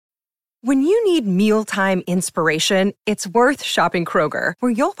When you need mealtime inspiration, it's worth shopping Kroger,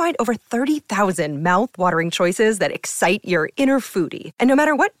 where you'll find over 30,000 mouth-watering choices that excite your inner foodie. And no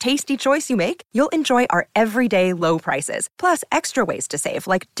matter what tasty choice you make, you'll enjoy our everyday low prices, plus extra ways to save,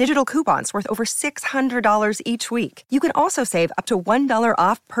 like digital coupons worth over $600 each week. You can also save up to $1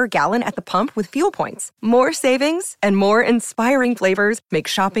 off per gallon at the pump with fuel points. More savings and more inspiring flavors make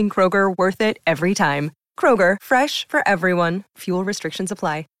shopping Kroger worth it every time. Kroger, fresh for everyone. Fuel restrictions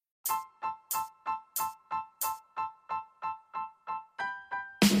apply.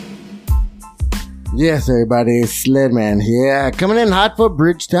 Yes, everybody, it's Sledman here, coming in hot for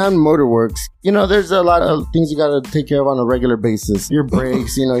Bridgetown Motorworks. You know, there's a lot of things you gotta take care of on a regular basis. Your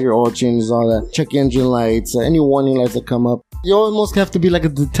brakes, your oil changes, all that. Check engine lights, any warning lights that come up. You almost have to be like a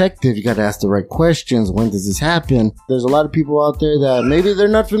detective. You gotta ask the right questions. When does this happen? There's a lot of people out there that maybe they're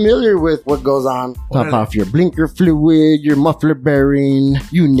not familiar with what goes on. Top off your blinker fluid, your muffler bearing,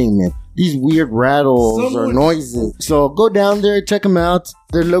 you name it. These weird rattles or noises. So go down there, check them out.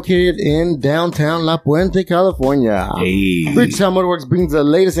 They're located in downtown La Puente, California. Hey. Bridgetown Motorworks brings the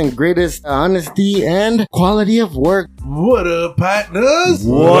latest and greatest honesty and quality of work. What up, partners?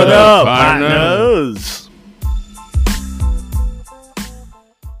 What up, partners?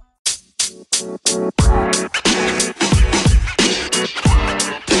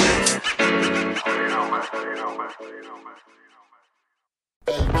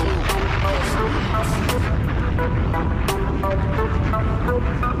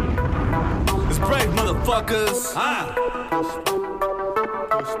 It's brave motherfuckers.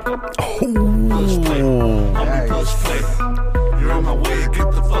 Push play. You're in my way,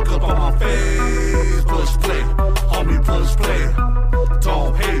 get the fuck up on my face. Push play, homie, push play.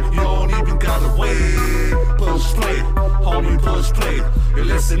 Don't hate, you don't even gotta wait. Push play, homie, push play. You're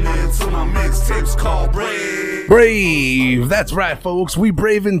listening to my mixtapes called Brave. Brave. That's right, folks. We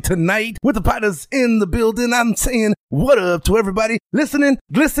braving tonight with the partners in the building. I'm saying what up to everybody listening,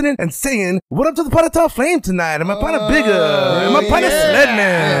 glistening, and saying what up to the partner Tall Flame tonight. And my partner Bigger. And my partner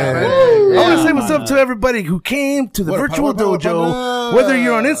Sledman. I want to say what's up to everybody who came to the virtual dojo. Whether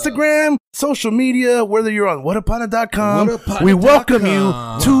you're on Instagram, social media, whether you're on whatapana.com, we welcome you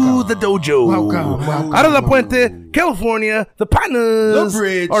to the dojo. Welcome. Out of La Puente, California, the partners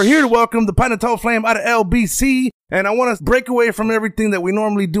are here to welcome the partner Tall Flame out of LBC. And I want to break away from everything that we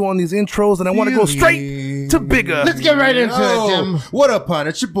normally do on these intros, and I want to go straight to Bigger. Let's get right into it, Jim. What up,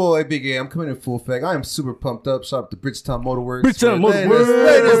 partner? It's your boy, Big A. I'm coming in full effect. I am super pumped up. Shout out to Bridgetown Motorworks. Bridgetown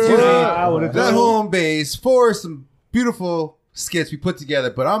Motorworks. That home base for some beautiful skits we put together.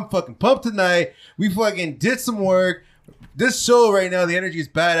 But I'm fucking pumped tonight. We fucking did some work. This show right now, the energy is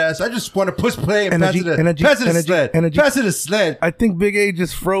badass. I just want to push play and pass it to the sled. I think Big A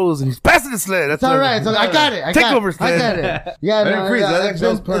just froze and he's passing the sled. That's all right. So I got it. Take over, sled. I got it. Yeah,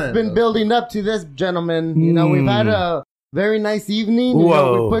 it's been building up to this, gentlemen. You know, we've had a very nice evening. You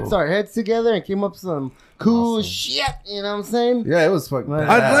know, we put our heads together and came up with some cool shit. You know what I'm saying? Yeah, it was fucking badass.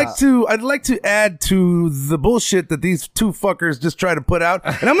 I'd like to add to the bullshit that these two fuckers just try to put out.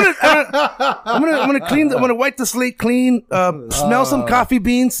 And I'm gonna wipe the slate clean, smell some coffee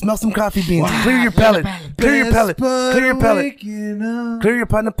beans, clear your palate. Clear your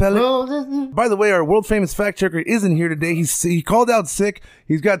partner palate. By the way, our world famous fact checker isn't here today. He called out sick.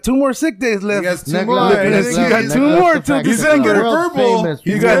 He's got 2 more sick days left. He got 2 more till December.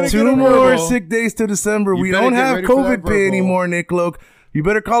 You got 2 more sick days till December. We don't have COVID pay anymore, Nick Loke. You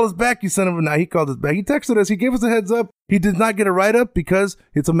better call us back, you son of a... Nah, he called us back. He texted us. He gave us a heads up. He did not get a write-up because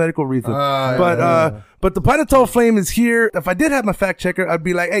it's a medical reason. But the partner Tall Flame is here. If I did have my fact checker, I'd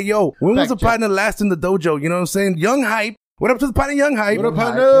be like, hey, yo, when was the partner last in the dojo? You know what I'm saying? Young Hype. What up to the partner Young Hype? What up,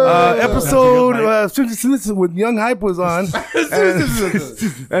 partner? Episode when Young Hype was on.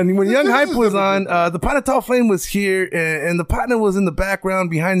 and when Young Hype was on, the partner Tall Flame was here, and the partner was in the background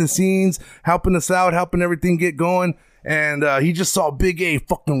behind the scenes, helping us out, helping everything get going. And he just saw Big A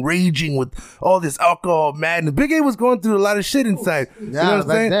fucking raging with all this alcohol madness. Big A was going through a lot of shit inside. Yeah, you know what I'm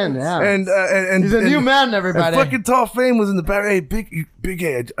saying? Then, yeah. And he's a new man, everybody. And fucking Tall Flame was in the back. Hey, Big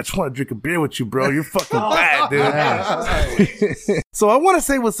A, I just want to drink a beer with you, bro. You're fucking bad, dude. So I want to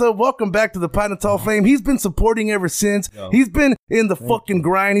say what's up. Welcome back to the partner Tall Flame. He's been supporting ever since. He's been in the fucking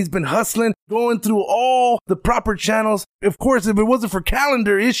grind. He's been hustling, going through all the proper channels. Of course, if it wasn't for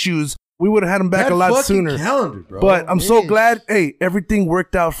calendar issues, we would have had him back a lot sooner. Calendar, bro. But I'm so glad, hey, everything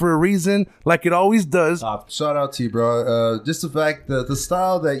worked out for a reason, like it always does. Shout out to you, bro. Just the fact that the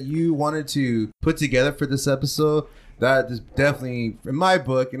style that you wanted to put together for this episode, that is definitely, in my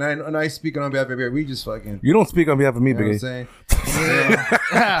book, and I speak on behalf of everybody, we just fucking... You don't speak on behalf of me, Big A. You know what I'm saying?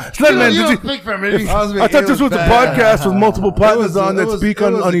 Sledman, You did don't you? speak for me. I thought this was a podcast with multiple partners on that speak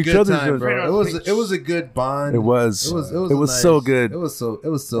on each good other's. time, bro. It was a good bond. It was. It was It was so good. It was so.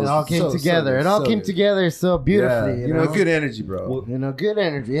 It all came together. It all came together so beautifully. Yeah, You know, good energy, bro. You know, good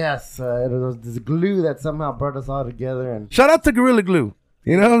energy. Yes, it was this glue that somehow brought us all together. And Shout out to Gorilla Glue.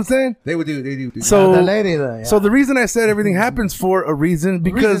 You know what I'm saying? They do. So the lady, though. Yeah. So the reason I said everything happens for a reason,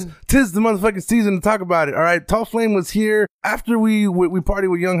 because reason. 'tis the motherfucking season to talk about it. All right, Tall Flame was here after we partied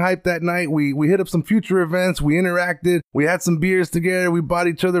with Young Hype that night. We hit up some future events. We interacted. We had some beers together. We bought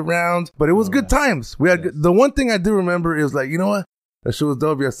each other rounds, but it was good times. We had the one thing I do remember is like, you know what? That shit was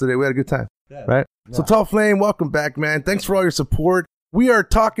dope yesterday. We had a good time, right? Yeah. So Tall Flame, welcome back, man. Thanks for all your support. We are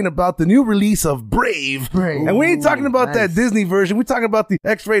talking about the new release of Brave. And we ain't talking about that Disney version. We're talking about the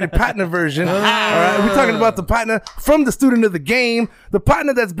X-rated Patna version. All right? We're talking about the Patna from the student of the game. The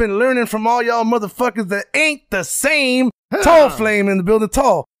Patna that's been learning from all y'all motherfuckers that ain't the same. Tall Flame in the building.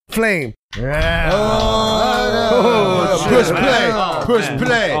 Tall Flame. Yeah. Push play. Push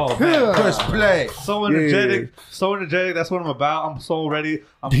play. So energetic. So energetic. That's what I'm about. I'm so ready.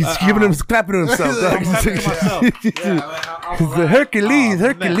 He's clapping to himself. I'm clapping to myself. He's the Hercules.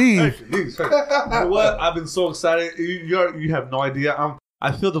 You know what? I've been so excited. You have no idea.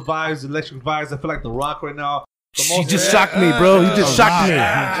 I feel the vibes, electric vibes. I feel like The Rock right now. He just shocked me, bro. He just shocked me.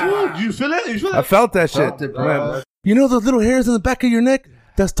 Do you feel it? You feel it? I felt that shit. Man. You know those little hairs in the back of your neck?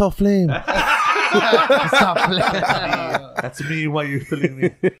 That's Tall Flame. That's me. Why you feeling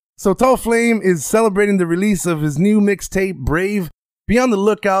me? So Tall Flame is celebrating the release of his new mixtape, Brave. Be on the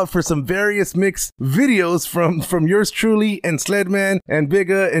lookout for some various mixed videos from yours truly and Sledman and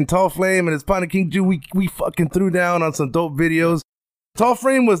Bigga and Tall Flame and his partner King Jew. We fucking threw down on some dope videos. Tall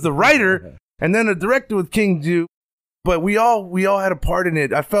Flame was the writer and then the director with King Jew, but we all had a part in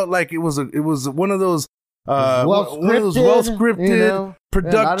it. I felt like it was one of those well scripted, you know,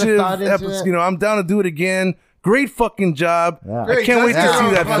 productive episodes. You know, I'm down to do it again. Great fucking job. Yeah. I can't wait to see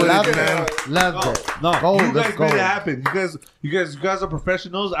that footage, man. Loved it. No, you guys made it happen. You guys are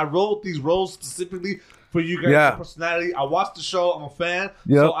professionals. I wrote these roles specifically for you guys' personality. I watched the show. I'm a fan.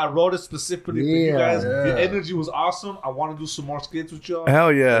 So I wrote it specifically for you guys. Your energy was awesome. I want to do some more skits with y'all.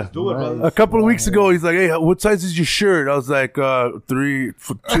 Hell yeah. Let's do it, brother. A couple of weeks ago, he's like, hey, what size is your shirt? I was like, 3,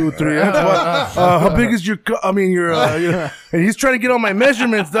 2, 3. How big is your, and he's trying to get all my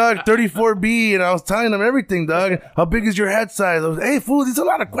measurements, dog. 34B. And I was telling him everything, dog. How big is your hat size? I was, hey, fool, these are a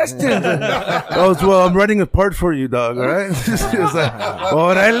lot of questions. I was, well, I'm writing a part for you, dog. All right. He was like,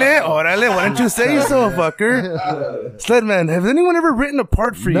 orale, why don't you say so, fucker? Sledman, has anyone ever written a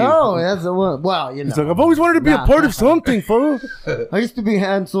part for you? No, that's the one. Well, you know. He's like, I've always wanted to be a part of something, fool. I used to be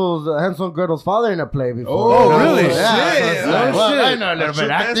Hansel and Gretel's father in a play before. Oh, really? Yeah. I know a little bit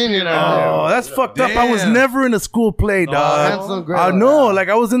acting, you know. Oh, that's fucked up. I was never in a school play, dog. Hansel and Gretel. I know, like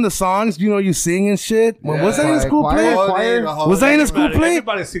I was in the songs, you know, you sing and shit. Was I in a school play? Was I in a school play?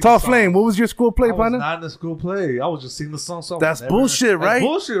 Tall Flame, what was your school play, partner? Not in a school play. I was just singing the song. That's bullshit, right? That's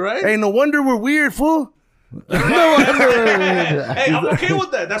bullshit, right? Hey, no wonder we're weird, fool. Hey, I'm okay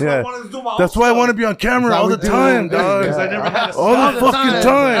with that. That's why I wanted to do my own That's why I want to be on camera all the time, dog. Because I never had a all the fucking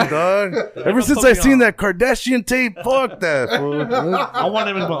time, dog. Ever since I seen that Kardashian tape, fuck that, fool. I want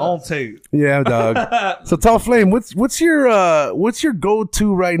to make my own tape. Yeah, dog. So Tall Flame, what's your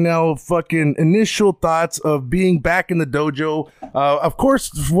go-to right now? Fucking initial thoughts of being back in the dojo. Of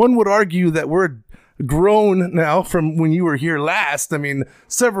course, one would argue that we're grown now from when you were here last. I mean,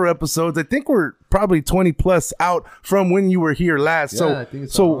 several episodes. I think we're probably 20 plus out from when you were here last. Yeah,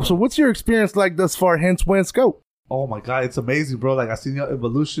 So what's your experience like thus far? Hence, whence go? Oh my God, it's amazing, bro. Like, I've seen y'all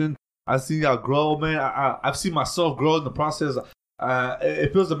evolution. I've seen y'all grow, man. I've seen myself grow in the process.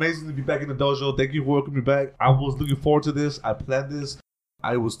 It feels amazing to be back in the dojo. Thank you for welcoming me back. I was looking forward to this. I planned this.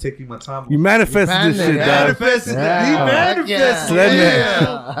 I was taking my time. You manifested this shit, dog. He manifested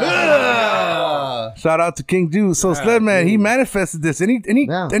Sledman. Shout out to King Jew. So Sledman, he manifested this.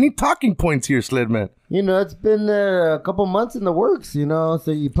 Any talking points here, Sledman? You know, it's been a couple months in the works, you know.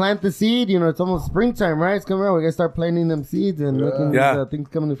 So you plant the seed, you know, it's almost springtime, right? It's coming around. We got to start planting them seeds and making these things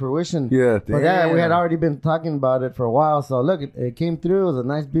coming to fruition. Yeah. But we had already been talking about it for a while. So look, it came through. It was a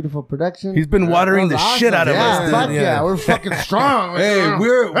nice, beautiful production. He's been watering the shit out of us. Yeah, we're fucking strong. Hey,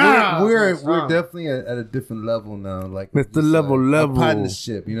 we're definitely at a different level now. Like Mr. Level.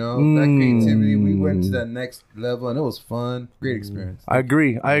 Partnership, you know, that creativity. We went to that next level and it was fun. Great experience. I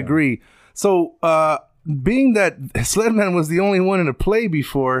agree. So, being that Sledman was the only one in a play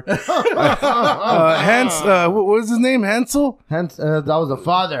before, what was his name? Hansel? That was the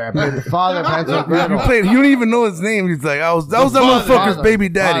father. I played the father of Hansel and Gretel. You don't even know his name. He's like, that was that motherfucker's baby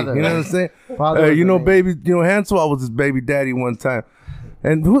daddy. You know what I'm saying? Father Hansel, I was his baby daddy one time.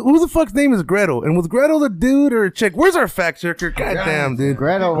 And who the fuck's name is Gretel? And was Gretel the dude or a chick? Where's our fact checker? Goddamn, dude.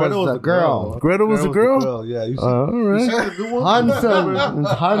 Gretel was the girl. Gretel was the girl? Yeah, you see. All right. The new one?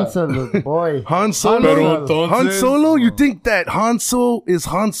 Hansel, the boy. Han Solo. Han Solo. You think that Han Solo is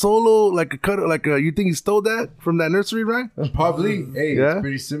Han Solo? Like a. You think he stole that from that nursery rhyme? Probably. Hey, Yeah? it's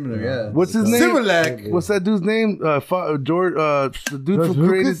pretty similar. Yeah. What's his name? Similac. What's that dude's name? George. The dude George who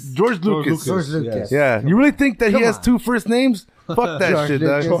created Lucas? George Lucas. George Lucas. Yeah. You really think that he Come has on. 2 first names? Fuck that George shit,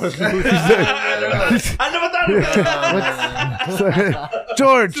 dog. Lucas. I never thought of that.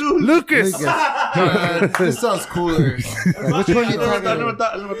 George Lucas. This sounds cooler. Which one are you I never talking about?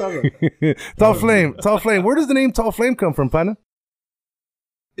 thought of that. Tall Flame. Where does the name Tall Flame come from, Pana?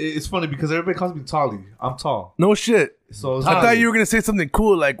 It's funny because everybody calls me Tolly. I'm tall. No shit. So it's I thought you were gonna say something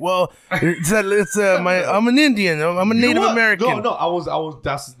cool like, well, I'm an Indian. I'm a You know Native what? American. No, I was.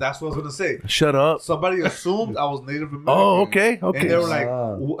 That's what I was gonna say. Shut up. Somebody assumed I was Native American. Oh, okay. And they were like,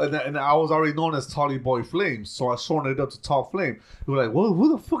 Ah. and I was already known as Tolly Boy Flame, so I shortened it up to Tall Flame. They were like, well,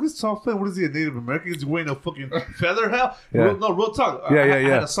 who the fuck is Tall Flame? What is he, a Native American? Is he wearing a fucking feather hat? Yeah. Real talk. Yeah, I yeah.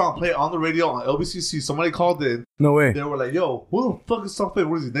 had a song play on the radio on LBCC. Somebody called in. No way. They were like, yo, who the fuck is Tall Flame?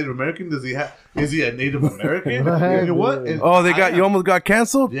 What is he, Native American? Is he a Native American? You know what? And Oh, you almost got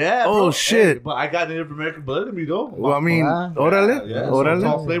canceled? Yeah. Oh, bro. shit. Hey, but I got Native American blood in me though. Well, I mean, Wow. orale. Yeah, so Orale.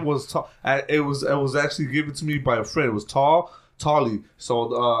 Tall Flame was tall. It was actually given to me by a friend. It was Tolly.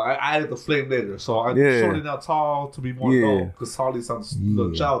 So I added the flame later. So I Yeah. shortened out Tall to be more Yeah. adult because Tolly sounds a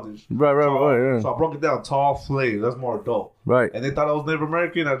little childish. Right, Tall. yeah. So I broke it down. Tall Flame. That's more adult. Right. And they thought I was Native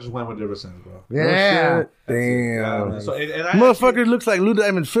American. I just went with it ever since, bro. Yeah. Damn. So and I Motherfucker looks like Lou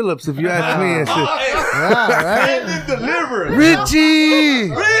Diamond Phillips, if you ask me and shit. Yeah, right? And deliver. Richie!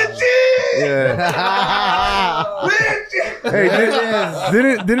 Richie! Yeah. Richie!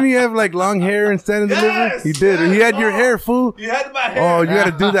 Hey, didn't he have like long hair and stand and deliver? Yes, He did. yes. He had your hair, fool. You had my hair. Oh, you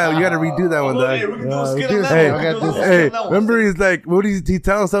gotta do that. You gotta redo that one, Hey, we dog. can do a skit we on do- that Hey, one. We can do a skit hey, on that one. remember he's like, what is he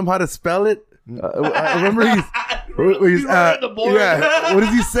telling them how to spell it? Remember he's right on the board. yeah. What does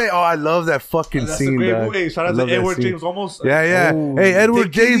he say? Oh, I love that fucking That's scene, a great dog. movie. Hey, shout out Love to that Edward scene. James almost. Yeah, yeah. Oh. Hey,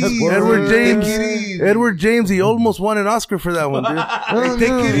 Edward Take it James. easy. Edward James. Take it easy. Edward James. He almost won an Oscar for that one, dude. Take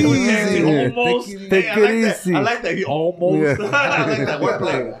it easy. Yeah. Almost. Take Hey, I it like that. easy. I like that. He almost. Yeah. I like that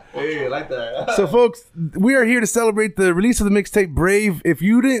wordplay. Hey, I like that. So, folks, we are here to celebrate the release of the mixtape Brave. If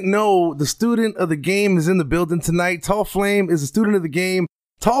you didn't know, the student of the game is in the building tonight. Tall Flame is a student of the game.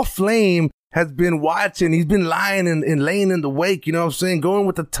 Tall Flame has been watching. He's been lying and laying in the wake, you know what I'm saying? Going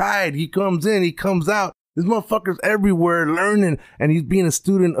with the tide. He comes in, he comes out. This motherfucker's everywhere learning, and he's being a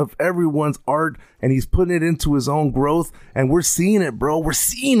student of everyone's art, and he's putting it into his own growth, and we're seeing it, bro. We're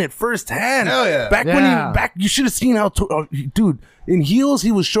seeing it firsthand. Hell yeah. Back you should have seen how, dude, in heels,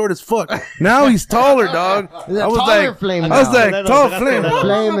 he was short as fuck. Now he's taller, dog. He's a I was taller like, Flame I was now. like, tall Flame.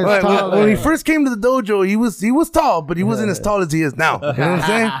 Flame is Right, taller. when he first came to the dojo, he was tall, but he wasn't as tall as he is now. You know what I'm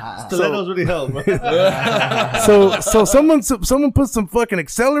saying? Stilettos really help. So someone put some fucking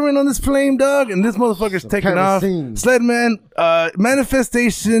accelerant on this flame, dog, and this motherfucker's taking off. kerosene. Sledman,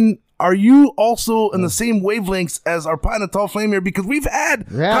 Manifestation. Are you also in the same wavelengths as our partner Tall Flame here? Because we've had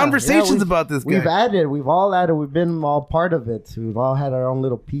conversations we've- about this guy. We've added. We've all added. We've been all part of it. We've all had our own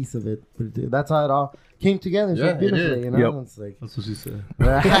little piece of it. That's how it all came together so Yeah, it beautifully. did. You know, Yep. it's like That's what she said.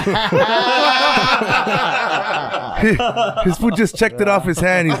 His foot just checked it off his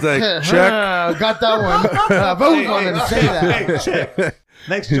hand. He's like, check. got that one. I've always wanted to say that. Hey, check.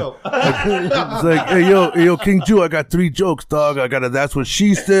 Next joke. It's like, hey, yo, King Jew, I got 3 jokes, dog. I got a that's what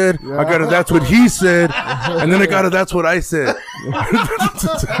she said. I got a that's what he said. And then I got a that's what I said. He's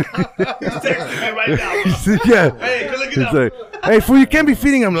texting me right now. Yeah. Hey, good looking It's up. like, hey, fool, you can't be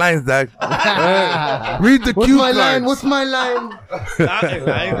feeding him lines, dog. Read the What's cue my cards. line? What's my line?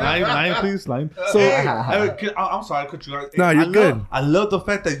 Line, please, line. So, I'm sorry, I cut you guys. No, you're good. I love the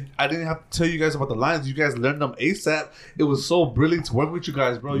fact that I didn't have to tell you guys about the lines. You guys learned them ASAP. It was so brilliant to work with you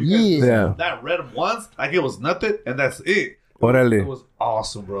guys, bro. You guys Yeah. not read them once, like it was nothing, and that's it. Orale. It was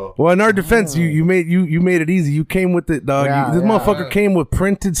awesome, bro. Well, in our defense, you made it easy. You came with it, dog. Yeah, This yeah. motherfucker came with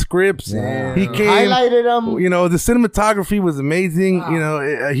printed scripts. Yeah. He came. Highlighted them. You know, the cinematography was amazing. You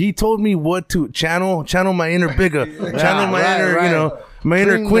know, he told me what to channel my inner Bigger, channel my right, inner, right. you know, my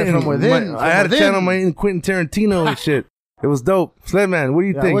inner Bring it Quentin. from within, I had from to channel within. my inner Quentin Tarantino and shit. It was dope. Sledman, what do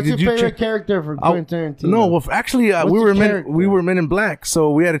you think? What's your you favorite character from Quentin Tarantino? No, well, actually, What's we your were character? Men in Black,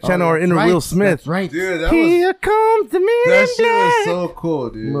 so we had to channel our that's inner right. Will Smith. That's right. Dude, that Here comes the Men that in shit Black. was so cool,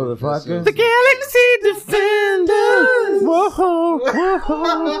 dude. Motherfucker. The Galaxy Defenders. Whoa,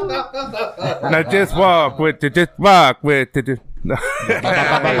 whoa. Now just walk with it. Just walk with it.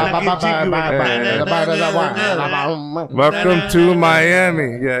 Welcome to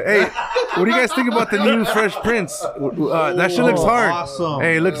Miami. Yeah. Hey, what do you guys think about the new Fresh Prince? That shit looks hard. Awesome.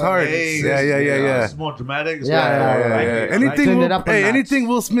 Hey, it looks hard. Hey, yeah. It's more dramatic. It's Yeah. Anything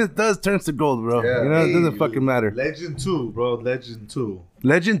Will Smith does turns to gold, bro. Yeah. You know, it doesn't fucking matter. Legend 2, bro. Legend 2.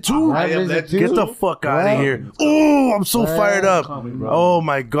 Legend 2? I am Legend Get 2. the fuck out of here. Oh, I'm so fired up. Oh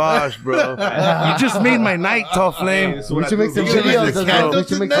my gosh, bro. You just made my night, Tall Flame. We should make some videos of that. We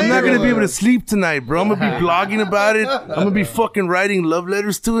should make some I'm not videos. gonna be able to sleep tonight, bro. I'm gonna be blogging about it. I'm gonna be fucking writing love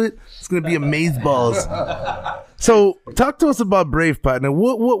letters to it. It's gonna be amazeballs. So, talk to us about Brave, partner.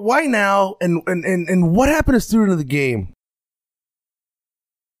 Why now? And what happened to Student of the Game?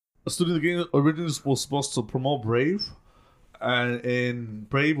 Student of the Game originally was supposed to promote Brave, and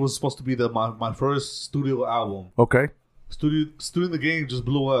Brave was supposed to be my first studio album. Okay. Student of the Game just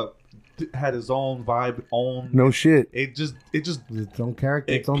blew up. Had his own vibe, No shit. It just Its own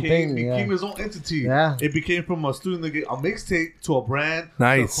character, its own thing. became his own entity. Yeah. It became from a Student of the Game, a mixtape to a brand,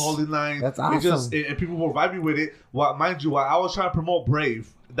 Nice. to a clothing line. That's It awesome. and people were vibing with it. Mind you, while I was trying to promote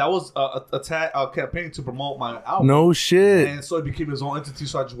Brave, that was a campaign to promote my album. No shit. And so it became his own entity.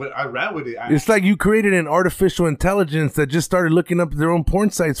 So I ran with it. It's like you created an artificial intelligence that just started looking up their own porn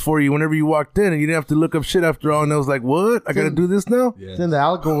sites for you whenever you walked in, and you didn't have to look up shit after all. And I was like, "What? I gotta do this now?" It's in the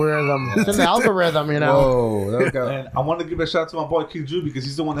algorithm. It's in the algorithm, you know. Whoa, there we go. And I want to give a shout out to my boy King Drew because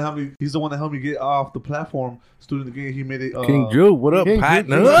he's the one that helped me. He's the one that helped me get off the platform. Student of the Game. He made it. King Drew, what up, King Drew,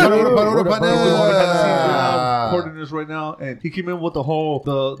 partner? King Drew. What up, partner? Coordinators right now, and he came in with the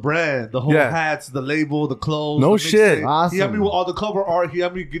brand, the whole Yeah. hats, the label, the clothes. No the shit. mixtape. Awesome. He helped me with all the cover art. He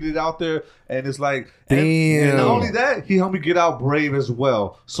helped me get it out there, and it's like, Damn. And not only that, he helped me get out Brave as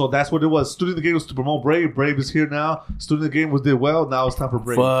well. So that's what it was. Student of the Game was to promote Brave. Brave is here now. Student of the Game did well. Now it's time for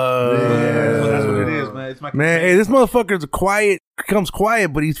Brave. Fuck. So that's what it is, man. It's my Man, hey, this motherfucker's comes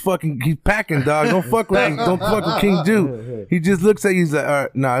quiet, but he's packing, dog. Don't fuck with King Drew. He just looks at you, he's like, all right,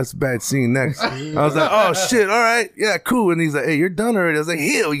 nah, it's a bad scene. Next. I was like, oh shit, all right, yeah, cool. And he's like, hey, you're done already. I was like,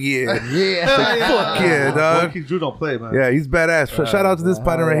 hell yeah. Fuck yeah, Boy, dog. King Drew don't play, man. Yeah, he's badass. Shout out to this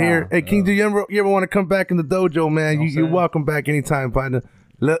partner right here. Hey, King Drew, you ever want to come back in the dojo, man? You're welcome back anytime, partner.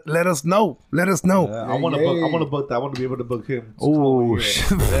 Let us know. Let us know. I want to book that. I want to be able to book him. Oh, shit!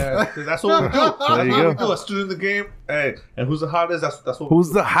 Yeah, 'cause that's what we do. There you That's what we go. do. A student in the game. Hey, and who's the hottest? That's what.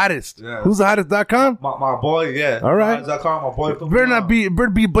 Who's the hottest? Yeah. Who's the hottest.com? My boy? Yeah. All right. My boy. Better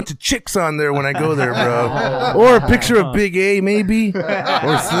be a bunch of chicks on there when I go there, bro. Or a picture of Big A, maybe,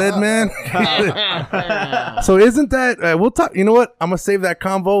 or Sledman. So isn't that? We'll talk. You know what? I'm gonna save that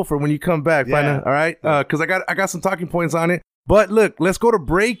convo for when you come back, partner. All right? Because I got some talking points on it. But look, let's go to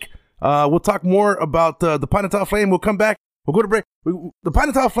break. We'll talk more about the Pineapple Flame. We'll come back. We'll go to break. The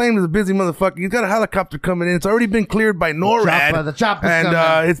Pineapple Flame is a busy motherfucker. He's got a helicopter coming in. It's already been cleared by NORAD. The chopper's and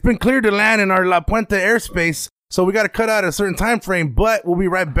coming. it's been cleared to land in our La Puente airspace. So we got to cut out a certain time frame. But we'll be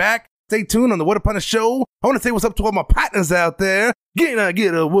right back. Stay tuned on the What Up Partner Show. I want to say what's up to all my partners out there. Get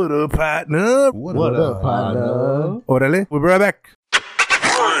a What Up Partner. What up, partner? Orale. We'll be right back.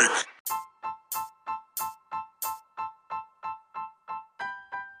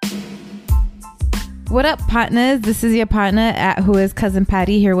 What up, partners? This is your partner at Who Is Cousin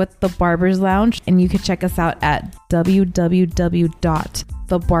Patty here with The Barber's Lounge, and you can check us out at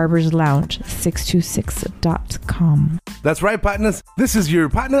www.thebarberslounge626.com. That's right, partners. This is your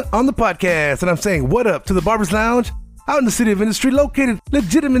partner on the podcast, and I'm saying what up to the Barber's Lounge out in the city of Industry, located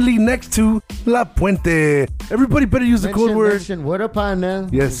legitimately next to La Puente. Everybody better use the code word. What up, partner?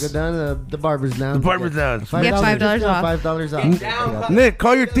 Yes. Go down to the Barber's Lounge. The Barber's Lounge. Get $5 off. $5 off. Nick,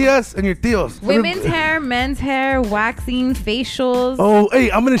 call your tias and your tios. Women's hair, men's hair, waxing, facials. Oh,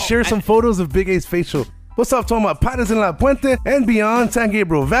 hey, I'm going to share some photos of Big A's facial. What's up to all my partners in La Puente and beyond San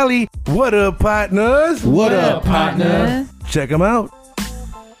Gabriel Valley? What up, partners? What up, partner? Check them out.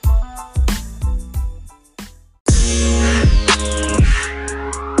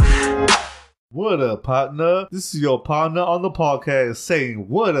 What up, partner? This is your partner on the podcast saying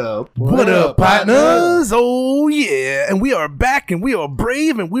what up. What up, partners? Oh, yeah. And we are back, and we are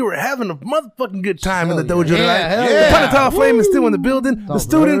brave, and we were having a motherfucking good time in the dojo tonight. hell The yeah. Pineapple Flame is still in the building. The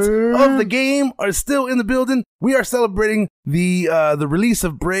students brave. of the game are still in the building. We are celebrating the release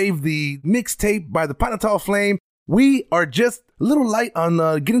of Brave, the mixtape by the Pineapple Flame. We are just a little light on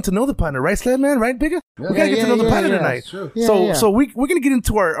getting to know the partner, right, Sledman? Right, Bigger? We gotta get to know the partner tonight. true. So we're gonna get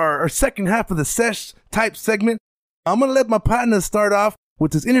into our second half of the sesh type segment. I'm gonna let my partner start off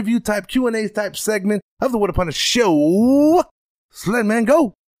with this interview type Q&A type segment of the What Upon a Show. Sledman,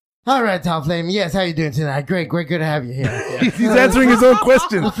 go. All right, Top Flame. Yes, how you doing tonight? Great, good to have you here. He's answering his own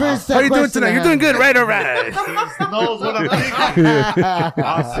question. first How you doing question tonight? I You're have- doing good, right? All right. knows what I'm thinking.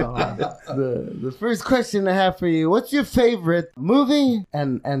 Awesome. The first question I have for you: what's your favorite movie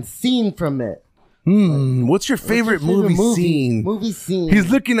and scene from it? What's your favorite movie scene? Movie scene.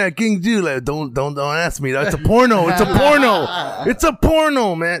 He's looking at King Jew like, don't ask me. It's a porno. It's a porno. It's a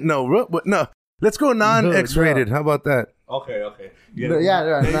porno, man. No. Let's go non-X-rated. How about that? Okay. Yeah, You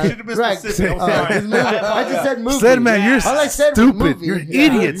right. should have been Right. specific. I'm Oh, sorry. it's movie. I just said movie. Sled man, you're All I said was stupid. movie. You're an Yeah.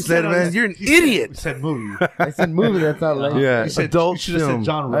 idiot, Sled man. You're an You idiot. said movie. I said movie. That's not like. Yeah, You said, adult you should have film.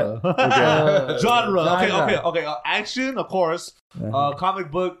 said genre. Genre. Okay. Action, of course.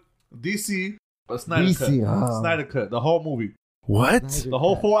 Comic book, DC, Snyder DC, Cut. oh. Snyder Cut. The whole movie. What? The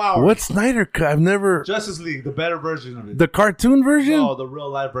whole 4 hours. What Snyder Cut? I've never. Justice League, the better version of it. The cartoon version? No, the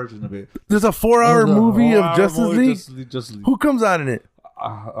real life version of it. There's a 4-hour movie of 4-hour Justice movie, League? Justice League. Who comes out in it?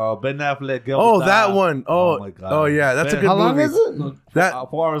 Ben Affleck. Oh, that one. Oh, my God. oh yeah, that's a good How long movie. is it? That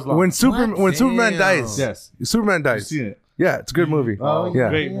 4 hours long. when Superman Damn. dies. Yes. Superman You've dies. seen it. Yeah, it's a good movie. Oh, yeah.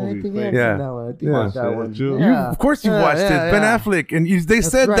 great I movie. think Great. I've Yeah. seen that one. I think Yeah. I've that one. True. You, of course you watched it. Ben yeah. Affleck. And they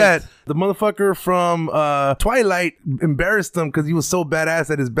said right. that the motherfucker from Twilight embarrassed him because he was so badass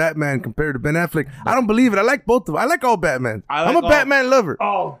at his Batman compared to Ben Affleck. I don't believe it. I like both of them. I like all Batman. I like I'm a all- Batman lover.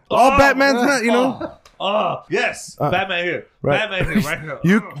 Oh, All Batman's not, you know. Yes. Batman here. right. Batman here, right here.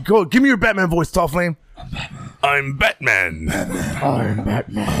 You go. Give me your Batman voice, Tall Flame. I'm Batman. I'm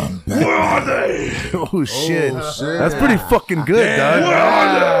Batman. Where are they? Oh shit. shit. That's pretty fucking good, dog.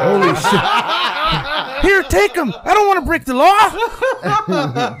 Holy shit. Here, take him. I don't want to break the law.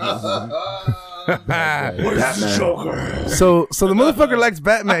 Where's the Joker? So the motherfucker likes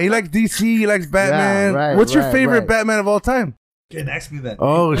Batman. He likes DC. He likes Batman. right, What's your right, favorite right. Batman of all time? Can't ask me that.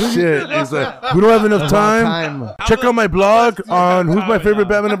 Oh shit. He's like, we don't have enough time. Check out my blog on who's my favorite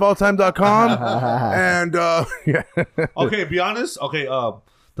Batman of all time.com. And yeah. Okay, be honest. Okay,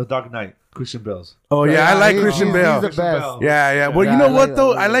 The Dark Knight, Christian Bale's. Oh yeah, I like Christian He's Bale. the best. Yeah. Well, Yeah, you know I what like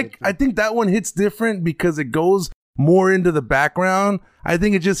though? that. I think that one hits different because it goes more into the background. I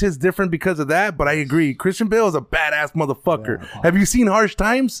think it just hits different because of that. But I agree, Christian Bale is a badass motherfucker. Have you seen Harsh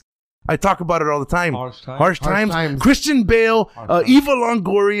Times? I talk about it all the time. Harsh Times? Times. Christian Bale, Eva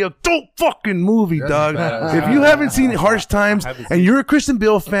Longoria, dope fucking movie, dog. badass. If you haven't seen Harsh Times and you're a Christian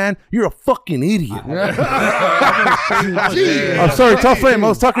Bale fan, you're a fucking idiot. I'm sorry, Tough Flame. I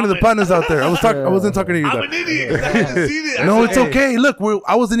was talking to the partners out there. I wasn't talking to you. I'm Though. an idiot. I haven't seen it. No, it's okay. Look,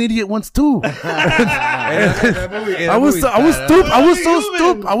 I was an idiot once too. I was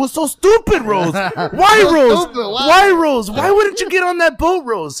so stupid, Rose. Why, Rose? stupid. Why? Why, Rose? Why wouldn't you get on that boat,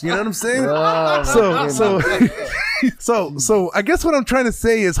 Rose? You know what I'm saying? So I guess what I'm trying to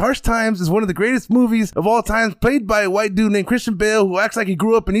say is Harsh Times is one of the greatest movies of all time, played by a white dude named Christian Bale who acts like he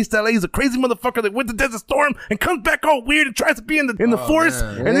grew up in East LA. He's a crazy motherfucker that went to Desert Storm and comes back all weird and tries to be in the force,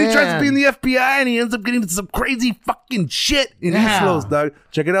 and then he tries to be in the FBI and he ends up getting into some crazy fucking shit in East Los, dog.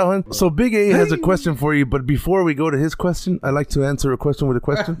 Check it out, hun. So Big A has a question for you, but before we go to his question, I'd like to answer a question with a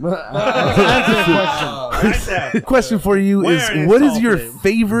question. Question for you Where is, is what is Tall your Flame?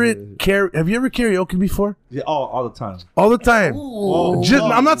 favorite have you ever karaoke before? Yeah, all the time. All the time.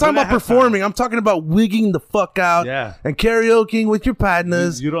 I'm not talking When I about have performing. I'm talking about wigging the fuck out Yeah. and karaokeing with your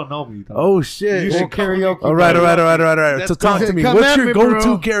partners. You don't know me. Though. Oh shit. You should karaoke. All right. Let's So talk go. to me. Come What's at your me, go-to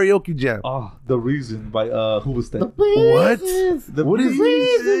bro. karaoke jam? Oh, The Reason by who was that? What? The What is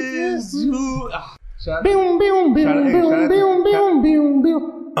Reasons you. Shout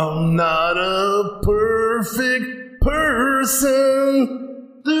I'm not a perfect person.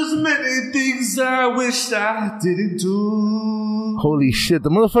 There's many things I wish I didn't do. Holy shit, the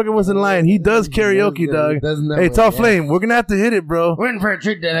motherfucker wasn't lying. He does karaoke, good. dog. He does know Hey, it, Tall yeah. Flame, we're gonna have to hit it, bro. We're in for a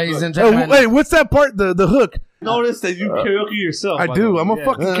treat, ladies and Oh, gentlemen. wait, what's that part? The hook. Notice that you karaoke yourself. I by do. the way. I'm a Yeah.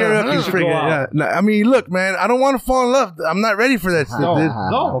 fucking karaoke should freak. go Yeah. out. No, I mean, look, man, I don't want to fall in love. I'm not ready for that shit, No, dude.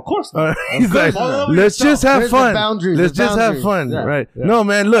 no, of course not. He's like, Fall in love with let's just yourself. have There's the fun. boundaries, Let's the just have boundaries. fun, Yeah. right? No,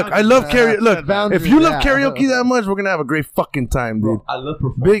 man, look, I love karaoke. Look, boundaries, if you love yeah. karaoke that much, we're gonna have a great fucking time, dude. I love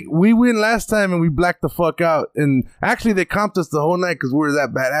performing. Big, we went last time and we blacked the fuck out, and actually they comped us the whole night because we were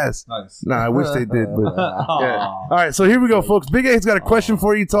that badass. Nice. Nah, I wish they did, but Aw. yeah. All right, so here we go, folks. Big A's got a question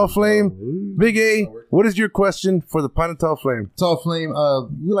for you, Tall Flame. Big A, what is your question for the Pint of Tall Flame? Tall Flame,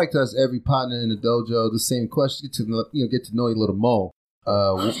 we like to ask every partner in the dojo the same question to get to know you a little more.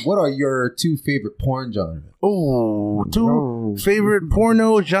 What are your two favorite porn genres? Oh, two favorite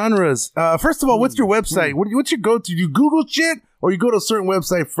porno genres. First of all, what's your website? What's your go-to? Do you Google shit or you go to a certain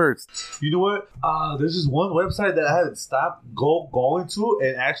website first? You know what? There's just one website that I had to stop going to,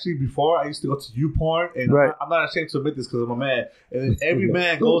 and actually before I used to go to YouPorn, and Right. I'm not ashamed to admit this because I'm a man, and every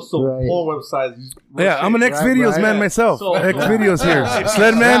man goes to Right. porn websites. Yeah, I'm an X videos right, man yeah. myself. So- X videos here.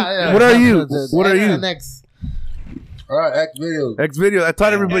 Sled man, Yeah, what are you? the What are you? Next. All right, X videos. X video. I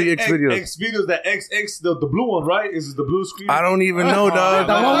taught everybody X videos. X videos. That XX, the blue one, right? Is it the blue screen? I don't even know, dog.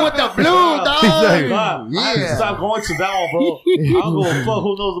 The one with the blue, dog. Exactly. God, I have to stop going to that one, bro. I don't go fuck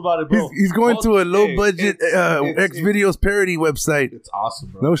who knows about it, bro. He's going to a low budget it's- X videos parody website. It's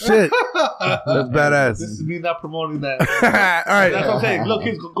awesome, bro. No shit. That's badass. This is me not promoting that. All right. That's what I'm saying. Look,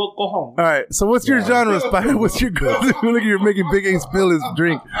 kids, go home. All right. So what's your genre, Spider? What's your go? Look at you're making Big A spill his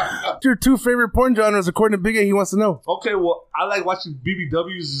drink. What's your 2 favorite porn genres according to Big A? He wants to know. Okay, well, I like watching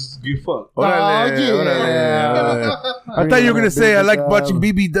BBWs get fucked. Orale, orale. I thought you were gonna say I like watching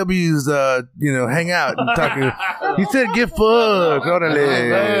BBWs, hang out and talking. He said get fucked. Orale.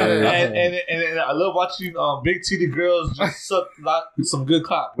 And I love watching big titty girls just suck some good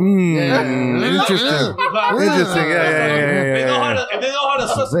cock. Interesting. Interesting. Yeah. They know how to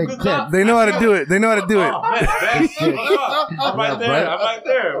suck some good cock. They know how to do it. They know how to do it. I'm right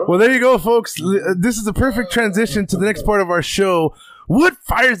there. Well, there you go, folks. This is a perfect transition to the next part of our show. What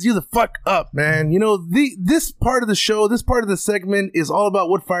fires you the fuck up, man? You know, this part of the show, this part of the segment is all about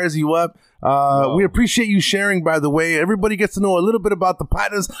what fires you up. We appreciate you sharing, by the way. Everybody gets to know a little bit about the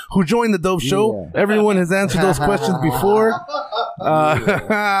partners who joined the Dope Show. Yeah. Everyone has answered those questions before.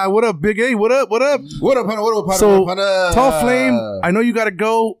 What up, Big A? What up? What up, Hunter? What up, So, Hunter? Tall Flame, I know you got to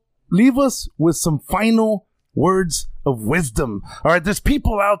go. Leave us with some final words of wisdom. All right, there's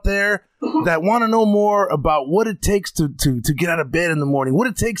people out there that want to know more about what it takes to get out of bed in the morning, what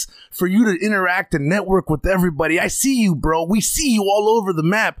it takes for you to interact and network with everybody. I see you, bro. We see you all over the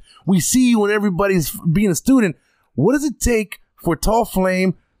map. We see you when everybody's being a student. What does it take for Tall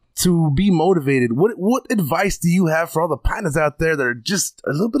Flame to be motivated? What advice do you have for all the partners out there that are just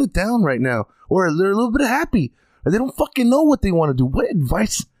a little bit of down right now, or they're a little bit of happy, or they don't fucking know what they want to do? What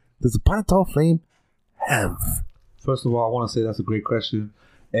advice does the partner Tall Flame have? First of all, I want to say that's a great question,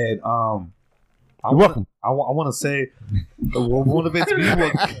 and You're welcome. I want to say what motivates me.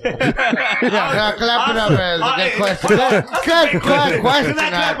 Yeah, clap it up, man. It's a good question. Good question.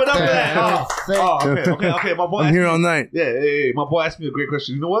 Clap it up for that. Okay. My boy, I'm here all night. Yeah, my boy asked me a great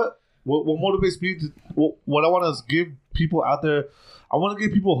question. You know what? What motivates me? What I want to give people out there, I want to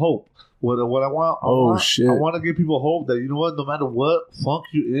give people hope. What I want. Shit. I want to give people hope that, you know what? No matter what funk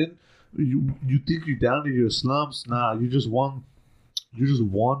you're in, you think you're down in your slumps. Nah, you're just one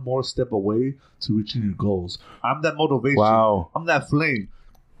more step away to reaching your goals. I'm that motivation. Wow. I'm that flame.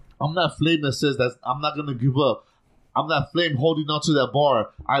 I'm that flame that says that I'm not gonna give up. I'm that flame holding on to that bar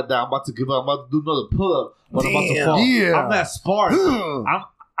that I'm about to give up. I'm about to do another pull-up, but I'm about to fall. Yeah. I'm that spark.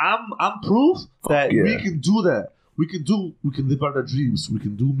 I'm proof that yeah. we can do that. We can live out our dreams. We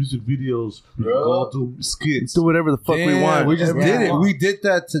can do music videos. We can go do skits. Do whatever the fuck we want. We just Yeah. did it. We did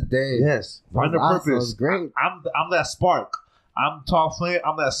that today. Yes, find a Awesome. purpose. That's great. I'm that spark. I'm Tall Flame.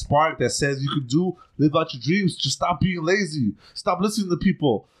 I'm that spark that says you can live out your dreams. Just stop being lazy. Stop listening to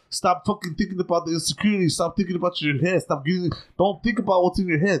people. Stop fucking thinking about the insecurity. Stop thinking about your head. Don't think about what's in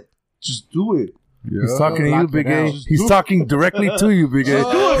your head. Just do it. He's talking to you, Lock it Big A. out. He's talking directly to you, Big A.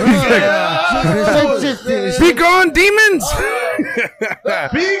 Shapeshifter. Be gone, demons!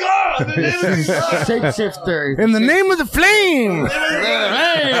 Be gone! Shapeshifter. In the name of the flame! Who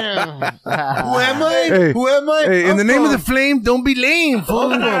am I? Hey. Who am I? Hey, in the name of the flame, don't be lame,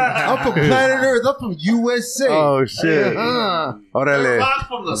 fool. I'm from planet Earth. I'm from USA. Oh, shit. Orale. Rock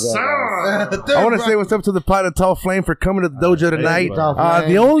from the sun. I want to say what's up to the pot of Tall Flame for coming to the dojo tonight. Tall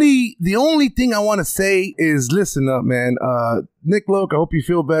Flame. The only thing I want to say is listen up, man. Nick Loke, I hope you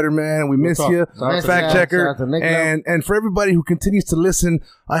feel better, man. We miss you. Shout Fact out checker. to Nick And for everybody who continues to listen,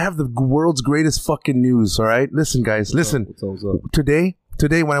 I have the world's greatest fucking news, all right? Listen, guys, listen. Today,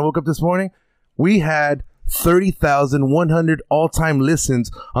 when I woke up this morning, we had 30,100 all-time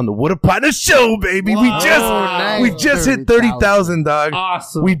listens on the What a Partner Show, baby. nice. We just hit 30,000, dog.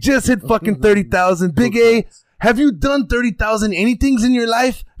 Awesome. We just hit fucking 30,000. Big A, have you done 30,000 anythings in your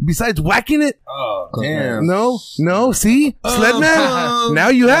life besides whacking it? Oh, Damn. No. See? Sledman? Now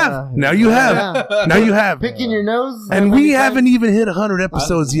you have. Now you have. Picking your nose. And we haven't even hit 100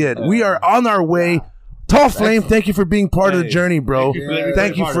 episodes yet. We are on our way. Tall Flame, thank you for being part of the journey, bro.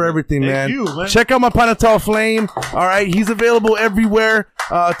 Thank you for everything, Thank man. you, man. Check out my partner, Tall Flame. All right, he's available everywhere.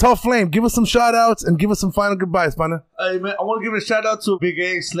 Tall Flame, give us some shout outs and give us some final goodbyes, partner. Hey, man, I want to give a shout out to Big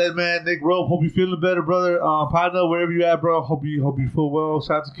A, Sledman, Nick Rope. Hope you're feeling better, brother. Partner, wherever you at, bro. Hope you feel well.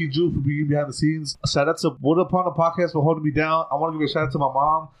 Shout out to King Ju for being behind the scenes. Shout out to What Up on the Podcast for holding me down. I want to give a shout out to my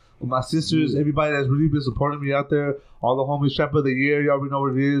mom, my sisters, everybody that's really been supporting me out there. All the homies, Chef of the Year. You already know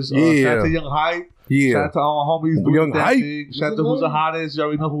what it is. Shout out to Young Hype. Yeah. Shout out to all my homies doing Young that Hype. thing. Shout out to Who's the Hottest. You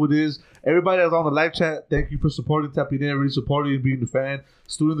already know who it is. Everybody that's on the live chat, thank you for supporting, tapping in, really supporting and being a fan.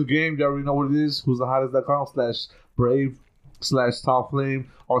 Student of the game, you already know what it is. Who's the hottest.com/brave/tall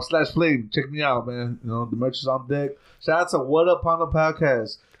flame or /flame. Check me out, man. You know, the merch is on deck. Shout out to What Up on the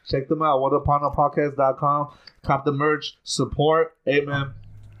Podcast. Check them out. whatupondapodcast.com. Cop the merch. Support. Hey, man.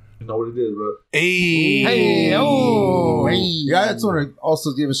 You know what it is, bro. Hey. Hey, oh, hey. Yeah, I just want to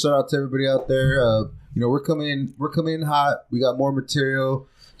also give a shout out to everybody out there. We're coming in hot. We got more material.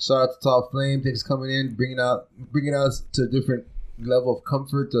 Shout out to Tall Flame. Things coming in, bringing us to a different level of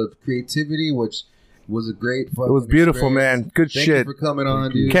comfort, of creativity, which was a great fun. It was beautiful, experience. man. Good Thank shit. you for coming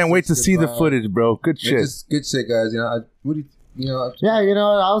on, dude. Can't wait to Such a see good the vibe. footage, bro. Good shit. Just good shit, guys. Yeah, I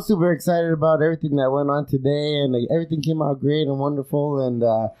was super excited about everything that went on today, and everything came out great and wonderful. And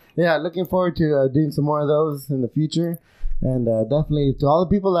looking forward to doing some more of those in the future. And definitely to all the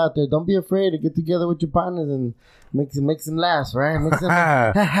people out there, don't be afraid to get together with your partners and make some laughs,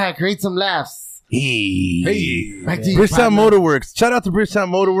 right? Create some laughs. Hey. Back to you, Bridgetown partner. Motorworks. Shout out to Bridgetown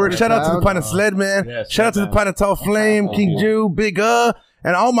Motorworks. Shout out to the partner Sledman. Yes, Shout out to the Sledman. partner Tall Flame, King Jew, Big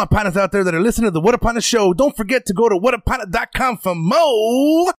and all my partners out there that are listening to the What Up Partner Show. Don't forget to go to whatapartner.com for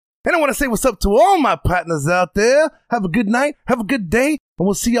more. And I want to say what's up to all my partners out there. Have a good night. Have a good day. And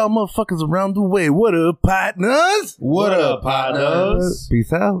we'll see y'all motherfuckers around the way. What up, partners? What up, partners?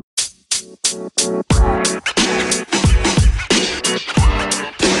 Peace out.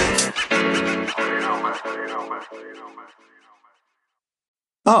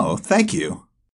 Oh, thank you.